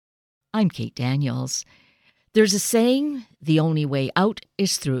I'm Kate Daniels. There's a saying, the only way out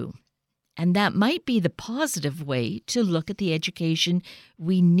is through. And that might be the positive way to look at the education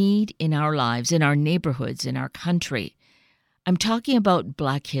we need in our lives, in our neighborhoods, in our country. I'm talking about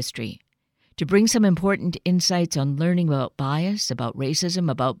Black history. To bring some important insights on learning about bias, about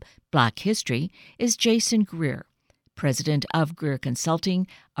racism, about Black history is Jason Greer, president of Greer Consulting,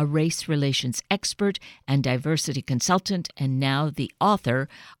 a race relations expert and diversity consultant, and now the author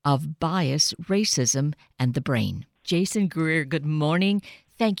of Bias, Racism, and the Brain. Jason Greer, good morning.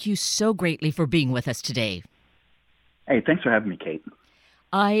 Thank you so greatly for being with us today. Hey, thanks for having me, Kate.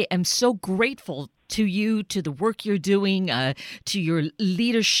 I am so grateful to you, to the work you're doing, to your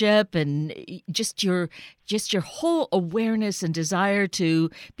leadership, and just your whole awareness and desire to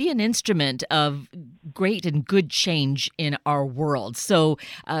be an instrument of great and good change in our world. So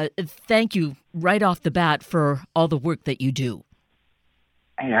thank you right off the bat for all the work that you do.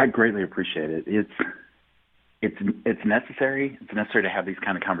 Hey, I greatly appreciate it. It's necessary. It's necessary to have these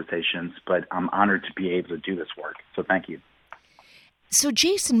kind of conversations, but I'm honored to be able to do this work. So thank you. So,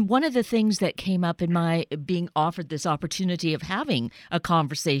 Jason, one of the things that came up in my being offered this opportunity of having a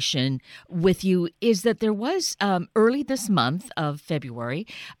conversation with you is that there was early this month of February,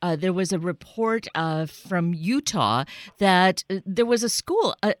 there was a report from Utah that there was a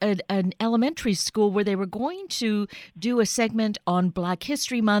school, an elementary school, where they were going to do a segment on Black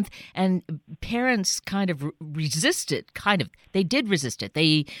History Month, and parents kind of resisted. They did resist it.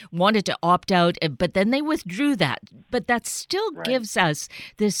 They wanted to opt out, but then they withdrew that. But that still gives us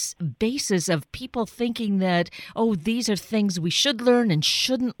this basis of people thinking that, oh, these are things we should learn and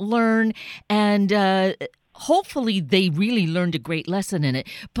shouldn't learn. And hopefully they really learned a great lesson in it.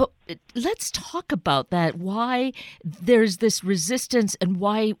 But let's talk about that, why there's this resistance and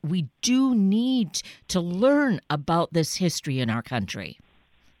why we do need to learn about this history in our country,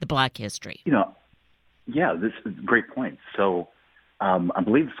 the Black history. This is a great point. So I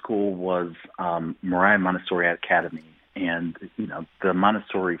believe the school was Moriah Montessori Academy. And, the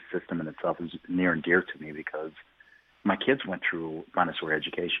Montessori system in itself is near and dear to me because my kids went through Montessori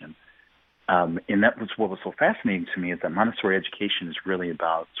education. And that was what was so fascinating to me, is that Montessori education is really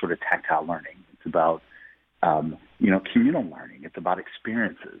about sort of tactile learning. It's about, communal learning. It's about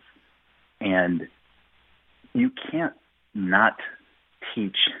experiences. And you can't not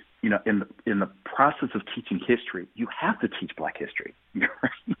teach, in the process of teaching history, you have to teach Black history,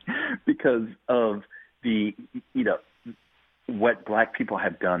 right? Because of the, what Black people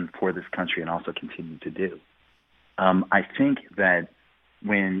have done for this country and also continue to do. I think that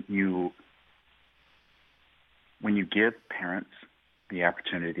when you give parents the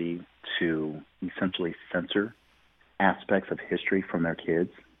opportunity to essentially censor aspects of history from their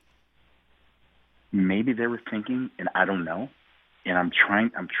kids, maybe they were thinking, and I don't know, and I'm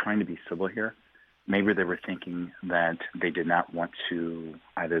trying to be civil here, maybe they were thinking that they did not want to,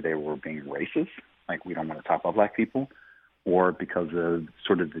 either they were being racist, like we don't want to talk about Black people, or because of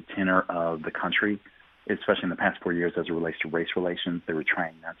sort of the tenor of the country, especially in the past 4 years as it relates to race relations, they were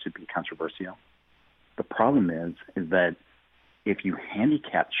trying not to be controversial. The problem is that if you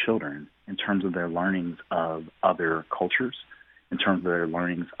handicap children in terms of their learnings of other cultures, in terms of their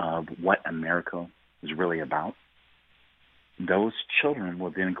learnings of what America is really about, those children will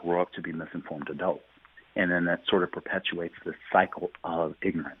then grow up to be misinformed adults. And then that sort of perpetuates this cycle of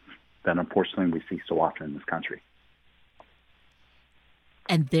ignorance that unfortunately we see so often in this country.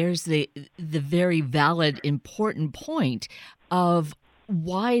 And there's the very valid, important point of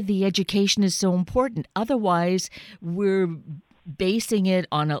why the education is so important. Otherwise, we're basing it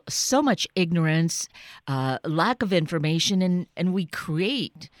on so much ignorance, lack of information, and we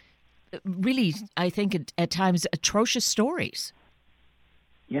create really, I think, at times, atrocious stories.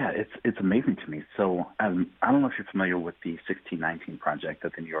 Yeah, it's amazing to me. So I don't know if you're familiar with the 1619 Project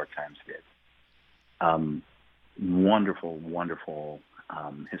that the New York Times did. Wonderful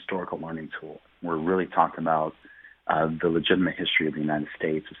historical learning tool. We're really talking about the legitimate history of the United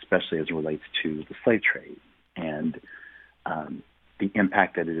States, especially as it relates to the slave trade and the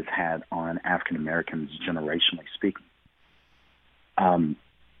impact that it has had on African Americans generationally speaking.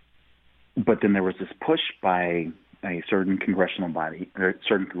 But then there was this push by a certain congressional body, or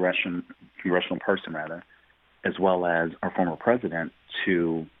certain congressional person rather, as well as our former president,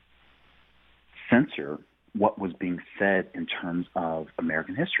 to censor what was being said in terms of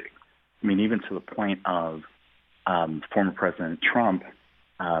American history. I mean, even to the point of former President Trump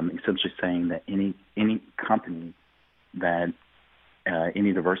essentially saying that any company that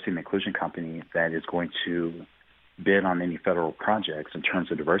any diversity and inclusion company that is going to bid on any federal projects in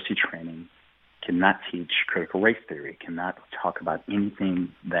terms of diversity training cannot teach critical race theory, cannot talk about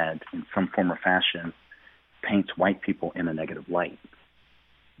anything that in some form or fashion paints white people in a negative light.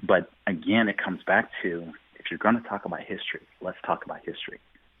 But again, it comes back to, if you're going to talk about history, let's talk about history.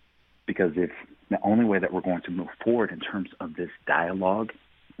 Because if the only way that we're going to move forward in terms of this dialogue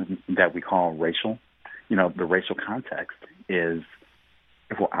that we call racial, the racial context, is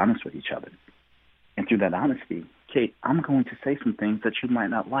if we're honest with each other. And through that honesty, Kate, I'm going to say some things that you might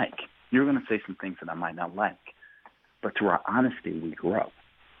not like. You're going to say some things that I might not like. But through our honesty, we grow.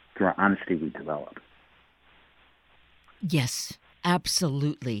 Through our honesty, we develop. Yes,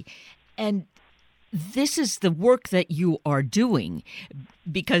 absolutely. And this is the work that you are doing,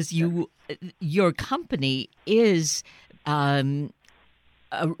 because your company is a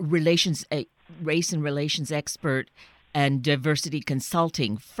race and relations expert and diversity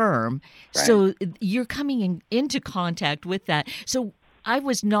consulting firm. Right. So you're coming into contact with that. So I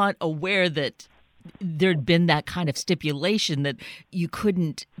was not aware that there'd been that kind of stipulation that you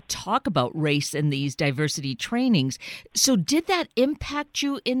couldn't talk about race in these diversity trainings. So did that impact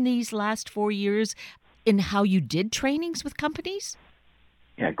you in these last 4 years in how you did trainings with companies?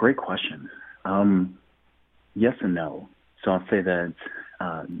 Yeah, great question. Yes and no. So I'll say that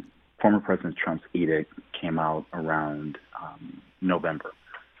former President Trump's edict came out around November.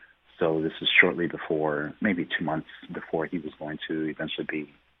 So this is shortly before, maybe 2 months before he was going to eventually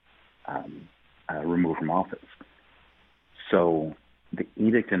be removed from office. So the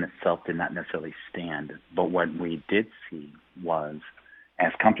edict in itself did not necessarily stand, but what we did see was,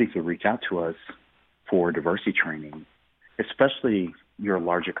 as companies would reach out to us for diversity training, especially your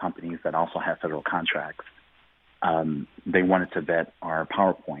larger companies that also have federal contracts, they wanted to vet our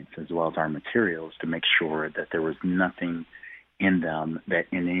PowerPoints as well as our materials to make sure that there was nothing in them that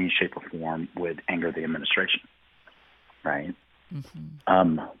in any shape or form would anger the administration, right?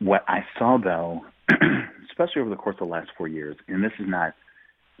 Mm-hmm. What I saw, though, especially over the course of the last 4 years, and this is not,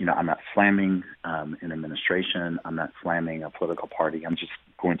 I'm not slamming an administration, I'm not slamming a political party, I'm just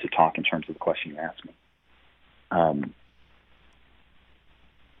going to talk in terms of the question you asked me.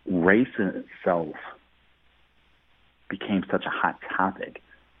 Race in itself became such a hot topic,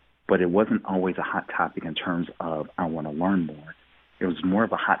 but it wasn't always a hot topic in terms of I want to learn more. It was more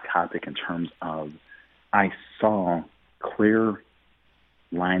of a hot topic in terms of I saw clear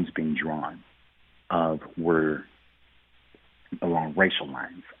lines being drawn of where along racial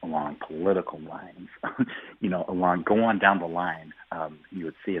lines, along political lines, go on down the line. You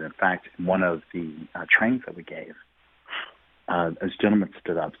would see it. In fact, one of the trainings that we gave, as gentlemen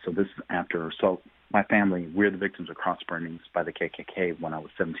stood up. So this is after. So my family, we're the victims of cross burnings by the KKK when I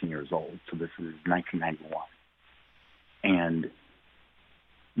was 17 years old. So this is 1991, and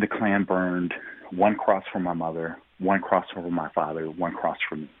the Klan burned one cross for my mother, one cross for my father, one cross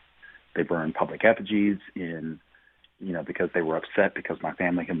for me. They burned public effigies because they were upset because my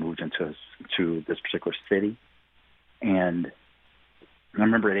family had moved into this particular city. And I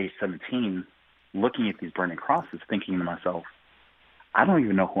remember at age 17 looking at these burning crosses, thinking to myself, I don't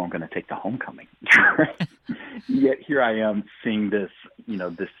even know who I'm going to take to homecoming. Yet here I am seeing this,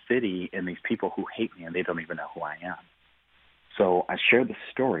 this city and these people who hate me and they don't even know who I am. So I shared the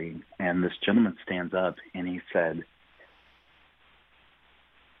story, and this gentleman stands up and he said,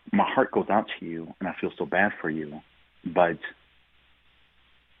 my heart goes out to you and I feel so bad for you, but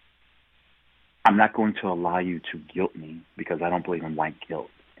I'm not going to allow you to guilt me because I don't believe in white guilt.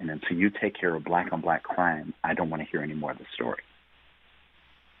 And until you take care of black on black crime, I don't want to hear any more of the story.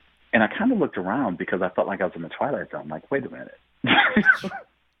 And I kind of looked around because I felt like I was in the Twilight Zone. Like, wait a minute.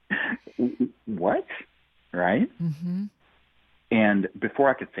 What? Right? Mm-hmm. And before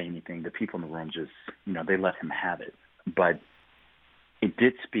I could say anything, the people in the room just, they let him have it. But it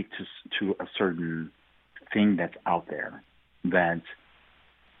did speak to a certain thing that's out there that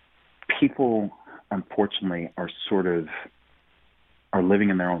people, unfortunately, are living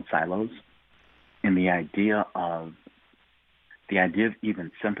in their own silos. And the idea of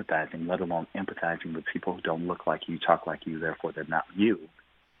even sympathizing, let alone empathizing with people who don't look like you, talk like you, therefore they're not you,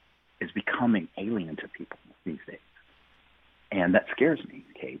 is becoming alien to people these days. And that scares me,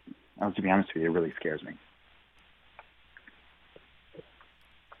 Kate. To be honest with you, it really scares me.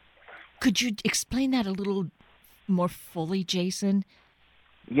 Could you explain that a little more fully, Jason?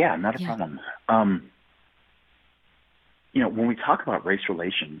 Yeah, not a problem. When we talk about race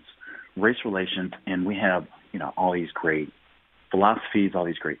relations, and we have, all these great philosophies, all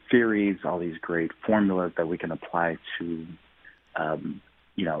these great theories, all these great formulas that we can apply to,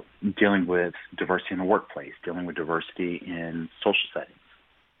 dealing with diversity in the workplace, dealing with diversity in social settings.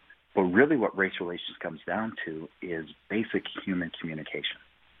 But really what race relations comes down to is basic human communication.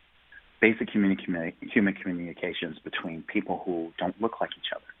 basic human communications between people who don't look like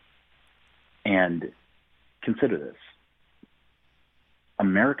each other. And consider this.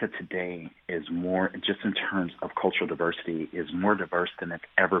 America today is more, just in terms of cultural diversity, is more diverse than it's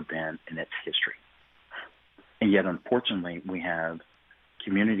ever been in its history. And yet, unfortunately, we have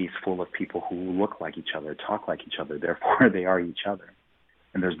communities full of people who look like each other, talk like each other, therefore they are each other.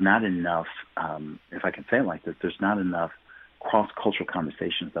 And there's not enough, if I can say it like this, there's not enough cross-cultural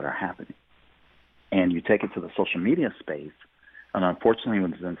conversations that are happening. And you take it to the social media space, and unfortunately,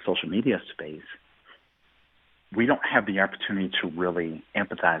 when it's in the social media space, we don't have the opportunity to really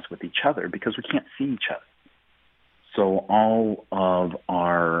empathize with each other because we can't see each other. So all of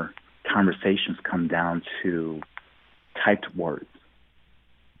our conversations come down to typed words.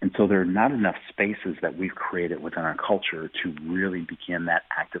 And so there are not enough spaces that we've created within our culture to really begin that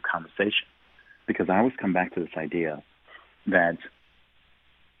active conversation. Because I always come back to this idea that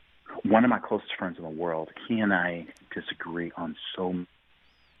one of my closest friends in the world, he and I disagree on so many,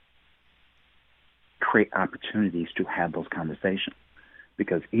 create opportunities to have those conversations.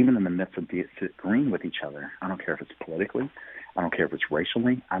 Because even in the midst of disagreeing with each other, I don't care if it's politically, I don't care if it's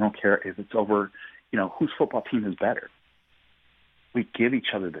racially, I don't care if it's over, whose football team is better. We give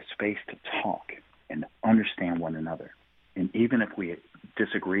each other the space to talk and understand one another. And even if we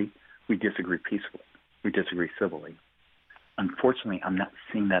disagree, we disagree peacefully. We disagree civilly. Unfortunately, I'm not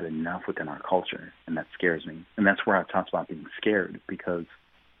seeing that enough within our culture, and that scares me. And that's where I talked about being scared, because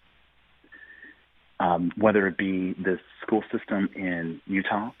whether it be the school system in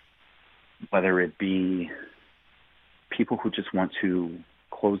Utah, whether it be people who just want to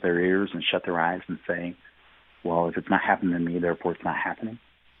close their ears and shut their eyes and say, well, if it's not happening to me, therefore it's not happening,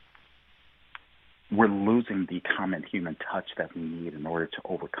 we're losing the common human touch that we need in order to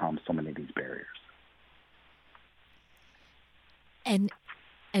overcome so many of these barriers. And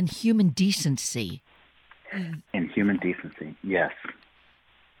human decency. And human decency, yes.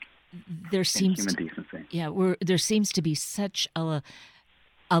 There seems human decency. There seems to be such a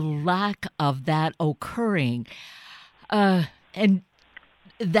lack of that occurring, and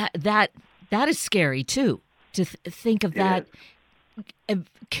that is scary too. To think of that.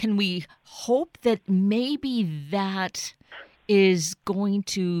 Can we hope that maybe that is going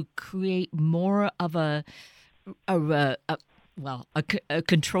to create more of a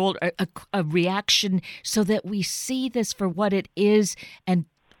controlled a reaction, so that we see this for what it is and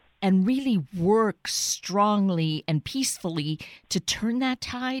really work strongly and peacefully to turn that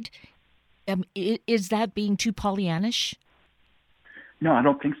tide? Is that being too Pollyannish? No, I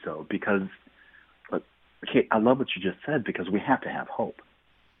don't think so, because Kate, I love what you just said, because we have to have hope,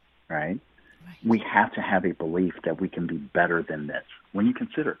 right? We have to have a belief that we can be better than this. When you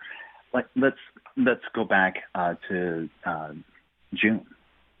consider, let's go back to June.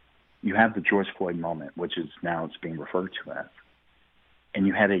 You have the George Floyd moment, which is now it's being referred to as. And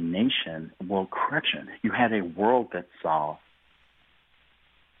you had a nation, you had a world that saw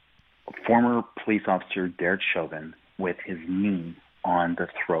former police officer Derek Chauvin with his knee on the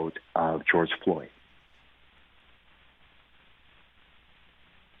throat of George Floyd.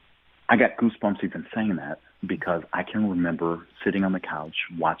 I got goosebumps even saying that, because I can remember sitting on the couch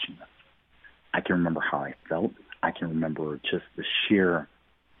watching this. I can remember how I felt. I can remember just the sheer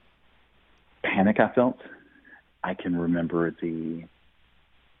panic I felt. I can remember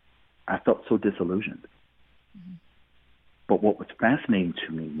I felt so disillusioned. Mm-hmm. But what was fascinating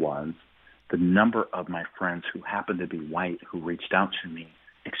to me was the number of my friends who happened to be white who reached out to me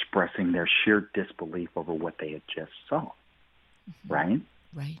expressing their sheer disbelief over what they had just saw. Mm-hmm. Right?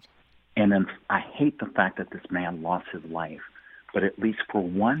 Right. And then I hate the fact that this man lost his life, but at least for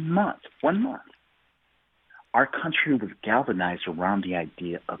 1 month, our country was galvanized around the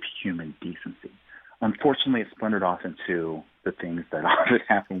idea of human decency. Unfortunately, it splintered off into the things that often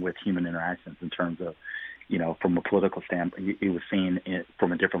happen with human interactions in terms of, from a political standpoint, it was seen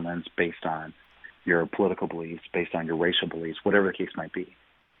from a different lens based on your political beliefs, based on your racial beliefs, whatever the case might be.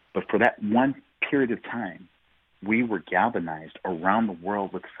 But for that one period of time, we were galvanized around the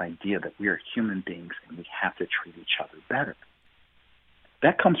world with this idea that we are human beings and we have to treat each other better.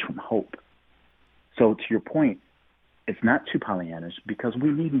 That comes from hope. So to your point, it's not too Pollyannish, because we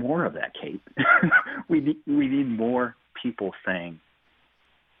need more of that, Kate. we need more people saying,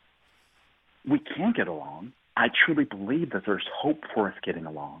 we can get along. I truly believe that there's hope for us getting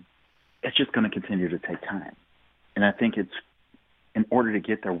along. It's just going to continue to take time. And I think in order to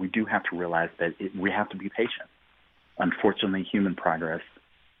get there, we do have to realize that we have to be patient. Unfortunately, human progress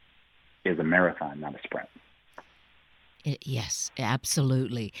is a marathon, not a sprint. Yes,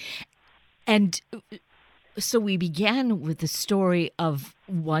 absolutely. And So we began with the story of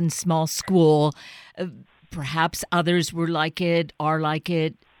one small school. Uh, Perhaps others were like it, are like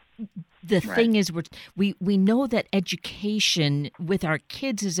it. The Right. thing is, we know that education with our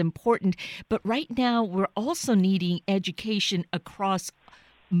kids is important, but right now we're also needing education across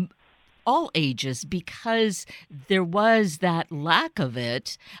all ages because there was that lack of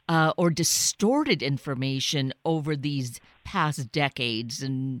it or distorted information over these past decades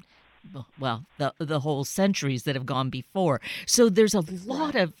and well the whole centuries that have gone before. So there's a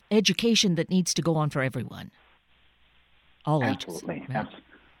lot Right. of education that needs to go on for everyone, all ages, Absolutely. right?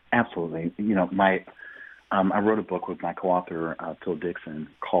 Absolutely. I wrote a book with my co-author Phil Dixon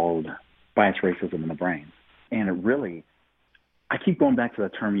called Bias, Racism, and the Brain, and it really I keep going back to the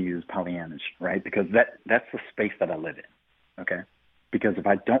term you use, Pollyannish, right? Because that's the space that I live in. Okay. Because if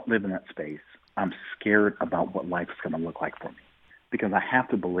I don't live in that space, I'm scared about what life is going to look like for me. Because I have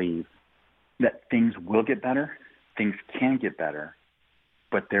to believe that things will get better, things can get better,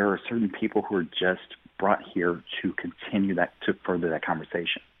 but there are certain people who are just brought here to continue that, to further that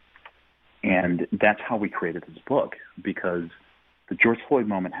conversation. And that's how we created this book, because the George Floyd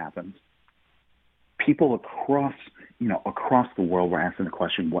moment happened. People across the world were asking the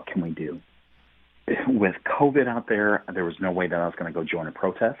question, what can we do? With COVID out there was no way that I was going to go join a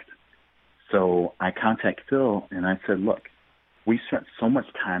protest. So I contacted Phil and I said, look, we spent so much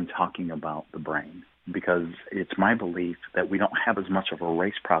time talking about the brain because it's my belief that we don't have as much of a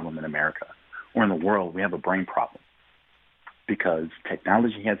race problem in America or in the world. We have a brain problem because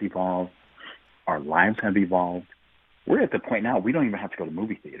technology has evolved. Our lives have evolved. We're at the point now we don't even have to go to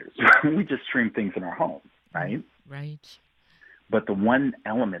movie theaters. We just stream things in our home, right? Right. But the one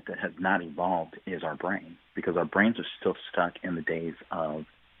element that has not evolved is our brain, because our brains are still stuck in the days of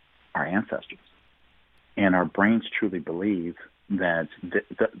our ancestors. And our brains truly believe that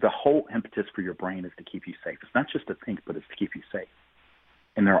the whole impetus for your brain is to keep you safe. It's not just to think, but it's to keep you safe.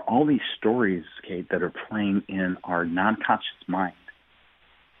 And there are all these stories, Kate, that are playing in our non-conscious mind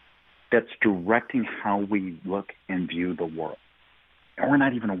that's directing how we look and view the world. And we're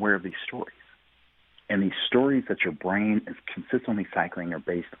not even aware of these stories. And these stories that your brain is consistently cycling are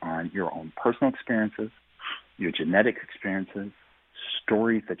based on your own personal experiences, your genetic experiences,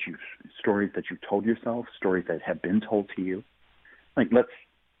 stories that you've told yourself, stories that have been told to you. Like, let's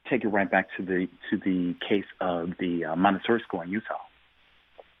take it right back to the case of the Montessori school in Utah.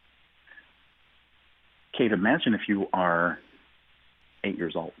 Kate, imagine if you are 8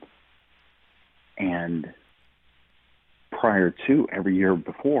 years old, and prior to every year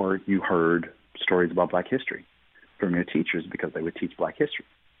before, you heard stories about Black history from your teachers because they would teach Black history.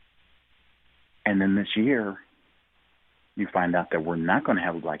 And then this year, you find out that we're not going to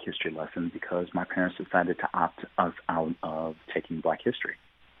have a Black history lesson because my parents decided to opt us out of taking Black history.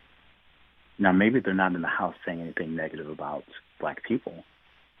 Now, maybe they're not in the house saying anything negative about Black people,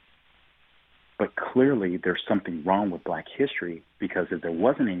 but clearly there's something wrong with Black history, because if there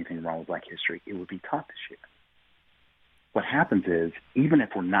wasn't anything wrong with Black history, it would be taught this year. What happens is, even if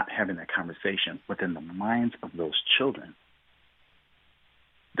we're not having that conversation within the minds of those children,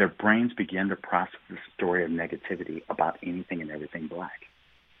 their brains begin to process the story of negativity about anything and everything Black.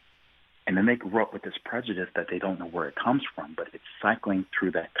 And then they grow up with this prejudice that they don't know where it comes from, but it's cycling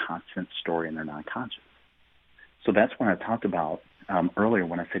through that constant story in their non-conscious. So that's when I talked about earlier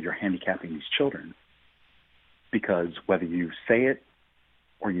when I said you're handicapping these children, because whether you say it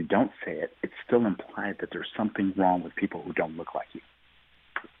or you don't say it, it's still implied that there's something wrong with people who don't look like you.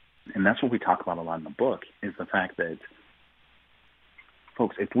 And that's what we talk about a lot in the book, is the fact that,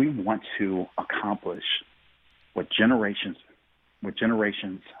 folks, if we want to accomplish what generations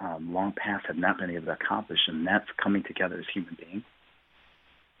long past have not been able to accomplish, and that's coming together as human beings,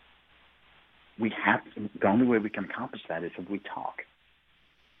 the only way we can accomplish that is if we talk.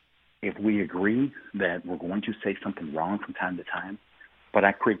 If we agree that we're going to say something wrong from time to time, but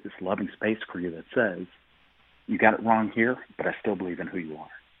I create this loving space for you that says, you got it wrong here, but I still believe in who you are.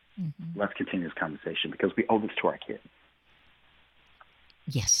 Mm-hmm. Let's continue this conversation, because we owe this to our kids.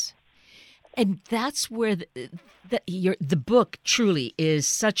 Yes. And that's where the book truly is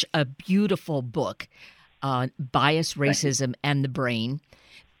such a beautiful book on bias, racism, and the brain,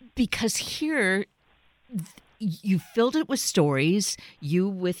 because here you filled it with stories, you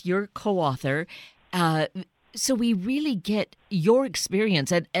with your co-author, so we really get your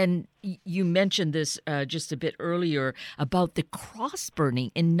experience. And you mentioned this just a bit earlier about the cross burning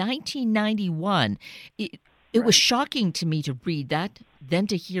in 1991. It was shocking to me to read that, then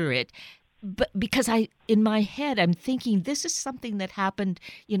to hear it. but because in my head, I'm thinking this is something that happened,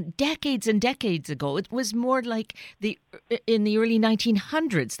 decades and decades ago. It was more like in the early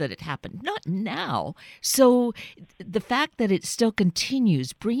 1900s that it happened, not now. So the fact that it still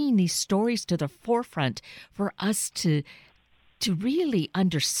continues, bringing these stories to the forefront for us to really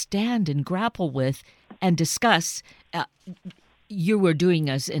understand and grapple with and discuss, you are doing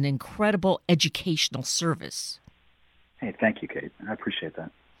us an incredible educational service. Hey, thank you, Kate. I appreciate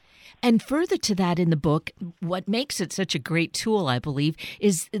that. And further to that in the book, what makes it such a great tool, I believe,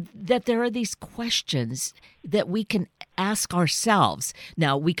 is that there are these questions that we can ask ourselves.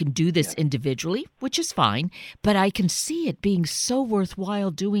 Now, we can do this individually, which is fine, but I can see it being so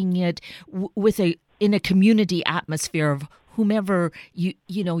worthwhile doing it in a community atmosphere of whomever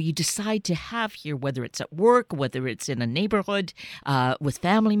you decide to have here, whether it's at work, whether it's in a neighborhood, with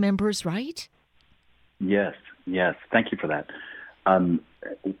family members, right? Yes. Thank you for that.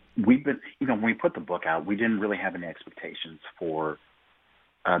 We've been, when we put the book out, we didn't really have any expectations for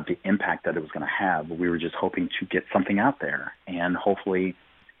the impact that it was going to have. We were just hoping to get something out there, and hopefully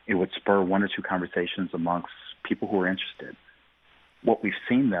it would spur one or two conversations amongst people who are interested. What we've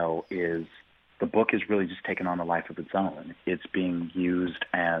seen, though, is the book is really just taken on a life of its own. It's being used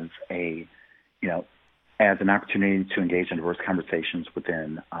as as an opportunity to engage in diverse conversations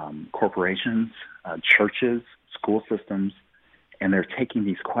within corporations, churches, school systems, and they're taking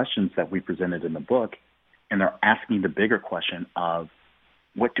these questions that we presented in the book, and they're asking the bigger question of,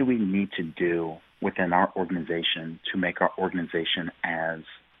 what do we need to do within our organization to make our organization as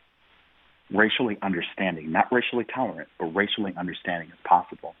racially understanding, not racially tolerant, but racially understanding as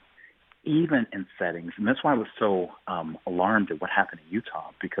possible, even in settings. And that's why I was so alarmed at what happened in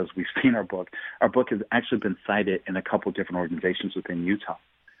Utah, because we've seen our book. Our book has actually been cited in a couple different organizations within Utah,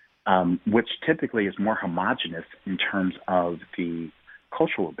 which typically is more homogenous in terms of the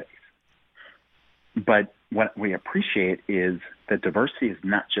cultural base. But what we appreciate is that diversity is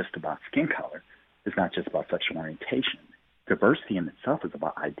not just about skin color. It's not just about sexual orientation. Diversity in itself is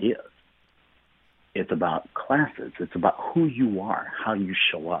about ideas. It's about classes. It's about who you are, how you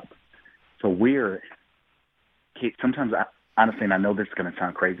show up. So Kate, sometimes, honestly, and I know this is going to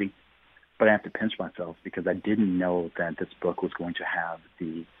sound crazy, but I have to pinch myself because I didn't know that this book was going to have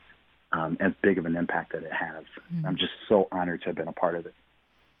as big of an impact that it has. Mm-hmm. I'm just so honored to have been a part of it.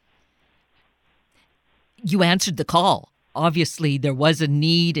 You answered the call. Obviously, there was a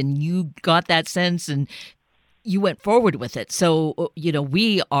need, and you got that sense, and you went forward with it. So,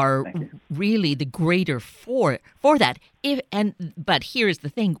 we are really the greater for that. But here's the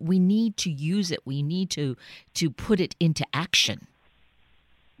thing: we need to use it. We need to put it into action.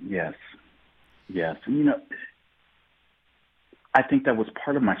 Yes. And, I think that was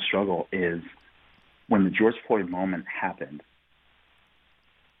part of my struggle is when the George Floyd moment happened.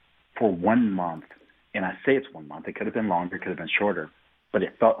 For 1 month, and I say it's 1 month, it could have been longer, it could have been shorter, but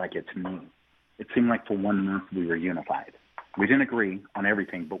it felt like it to me. It seemed like for 1 month we were unified. We didn't agree on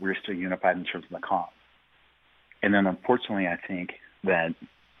everything, but we were still unified in terms of the cause. And then unfortunately, I think that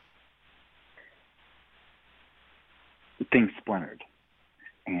things splintered.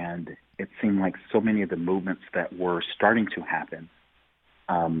 And it seemed like so many of the movements that were starting to happen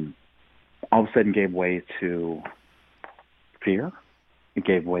all of a sudden gave way to fear. It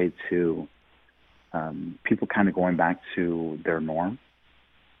gave way to people kind of going back to their norm.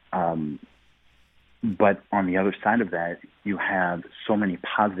 But on the other side of that, you have so many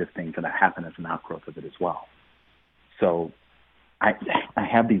positive things that have happened as an outgrowth of it as well. So I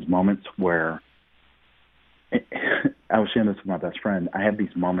have these moments where I was sharing this with my best friend. I have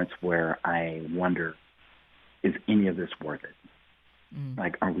these moments where I wonder, is any of this worth it?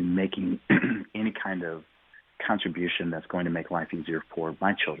 Like, are we making any kind of contribution that's going to make life easier for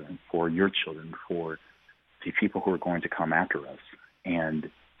my children, for your children, for the people who are going to come after us? And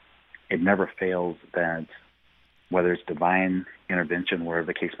it never fails that, whether it's divine intervention, wherever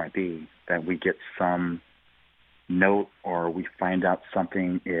the case might be, that we get some note or we find out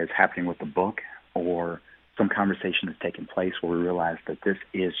something is happening with the book or some conversation is taking place where we realize that this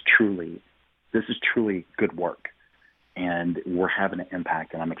is truly good work and we're having an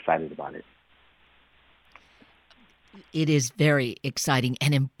impact, and I'm excited about it. It is very exciting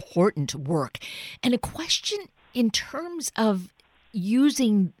and important work. And a question in terms of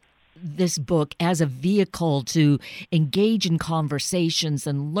using this book as a vehicle to engage in conversations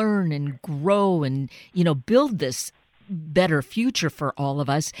and learn and grow and, build this better future for all of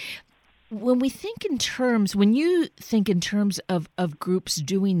us. When you think in terms of groups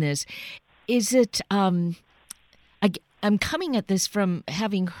doing this, is it, I'm coming at this from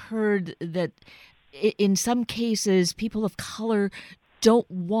having heard that in some cases people of color don't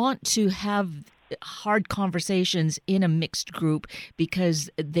want to have hard conversations in a mixed group because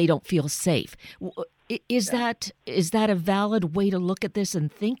they don't feel safe. Is that a valid way to look at this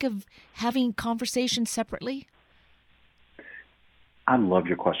and think of having conversations separately? I love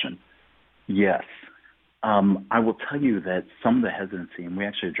your question. Yes. I will tell you that some of the hesitancy, and we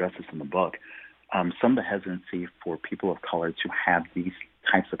actually address this in the book, some of the hesitancy for people of color to have these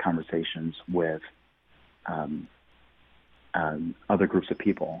types of conversations with other groups of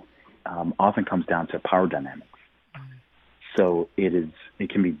people often comes down to power dynamics. So it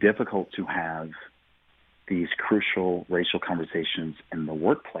can be difficult to have these crucial racial conversations in the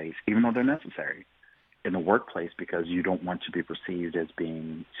workplace, even though they're necessary in the workplace, because you don't want to be perceived as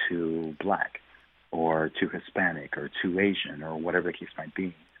being too black or too Hispanic or too Asian or whatever the case might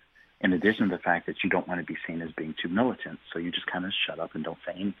be. In addition to the fact that you don't want to be seen as being too militant, so you just kind of shut up and don't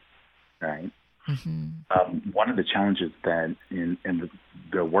say anything, right? Mm-hmm. One of the challenges that in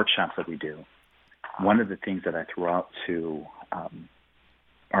the workshops that we do, one of the things that I throw out to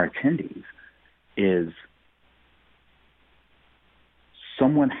our attendees is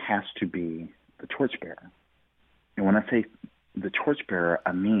someone has to be the torchbearer. And when I say the torchbearer,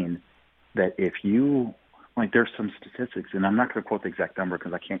 I mean that if you, like, there's some statistics, and I'm not going to quote the exact number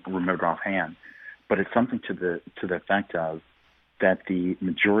because I can't remember offhand, but it's something to the effect of that the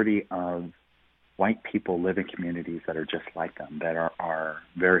majority of white people live in communities that are just like them, that are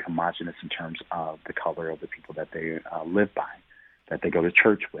very homogenous in terms of the color of the people that they live by, that they go to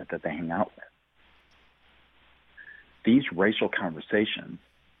church with, that they hang out with. These racial conversations,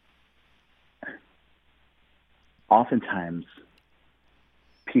 oftentimes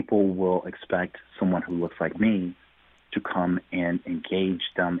people will expect someone who looks like me to come and engage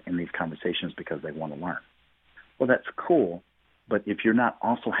them in these conversations because they want to learn. Well, that's cool, but if you're not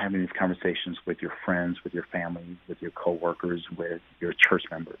also having these conversations with your friends, with your family, with your coworkers, with your church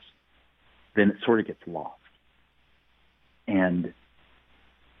members, then it sort of gets lost. And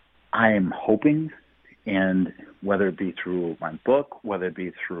I am hoping, and whether it be through my book, whether it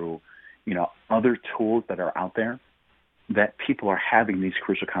be through, other tools that are out there, that people are having these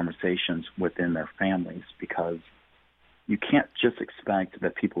crucial conversations within their families, because you can't just expect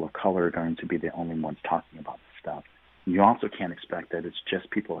that people of color are going to be the only ones talking about this stuff. You also can't expect that it's just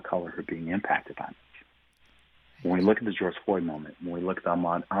people of color who are being impacted by this. When we look at the George Floyd moment, when we look at the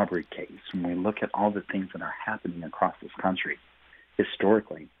Ahmaud Arbery case, when we look at all the things that are happening across this country,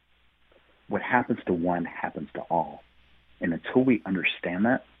 historically, what happens to one happens to all. And until we understand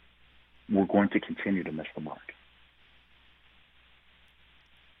that, we're going to continue to miss the mark.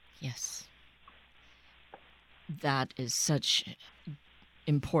 Yes. That is such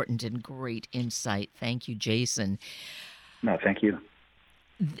important and great insight. Thank you, Jason. No, thank you.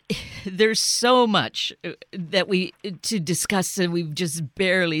 There's so much that to discuss, and we've just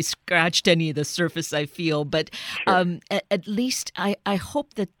barely scratched any of the surface, I feel. But sure. At least I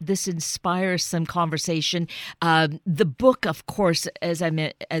hope that this inspires some conversation. The book, of course, as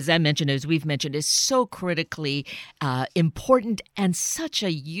we've mentioned, is so critically important and such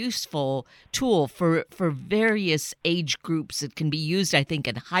a useful tool for various age groups. It can be used, I think,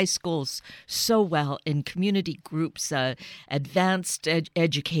 in high schools so well, in community groups, advanced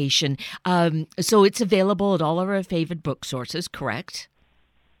education. So it's available at all of our favorite book sources, correct?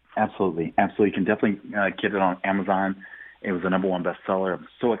 Absolutely. Absolutely. You can definitely get it on Amazon. It was the #1 bestseller. I'm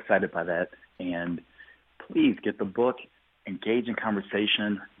so excited by that. And please get the book, engage in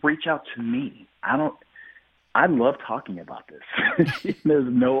conversation, reach out to me. I love talking about this.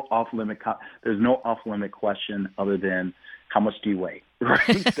 There's no off-limit question other than how much do you weigh?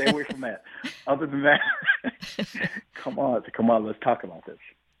 Right? Stay away from that. Other than that, come on, let's talk about this.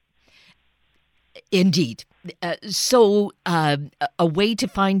 Indeed. So a way to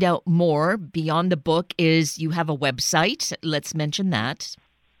find out more beyond the book is you have a website. Let's mention that.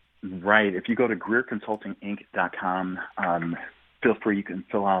 Right. If you go to GreerConsultingInc.com, feel free. You can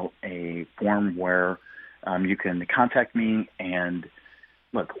fill out a form where you can contact me. And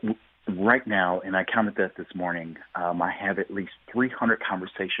look, right now, and I counted that this morning, I have at least 300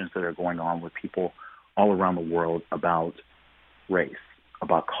 conversations that are going on with people all around the world about race,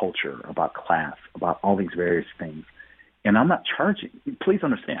 about culture, about class, about all these various things. And I'm not charging. Please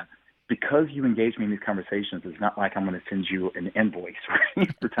understand, because you engage me in these conversations, it's not like I'm going to send you an invoice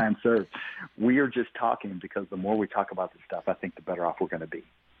for time served. We are just talking because the more we talk about this stuff, I think the better off we're going to be.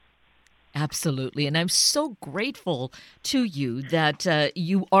 Absolutely. And I'm so grateful to you that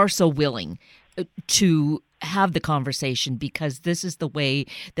you are so willing to have the conversation, because this is the way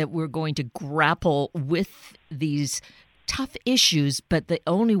that we're going to grapple with these tough issues, but the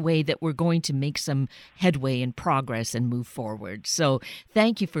only way that we're going to make some headway and progress and move forward. So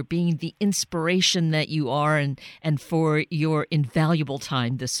thank you for being the inspiration that you are and for your invaluable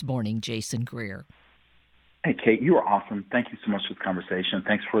time this morning, Jason Greer. Hey, Kate, you are awesome. Thank you so much for this conversation.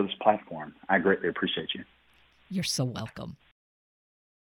 Thanks for this platform. I greatly appreciate you. You're so welcome.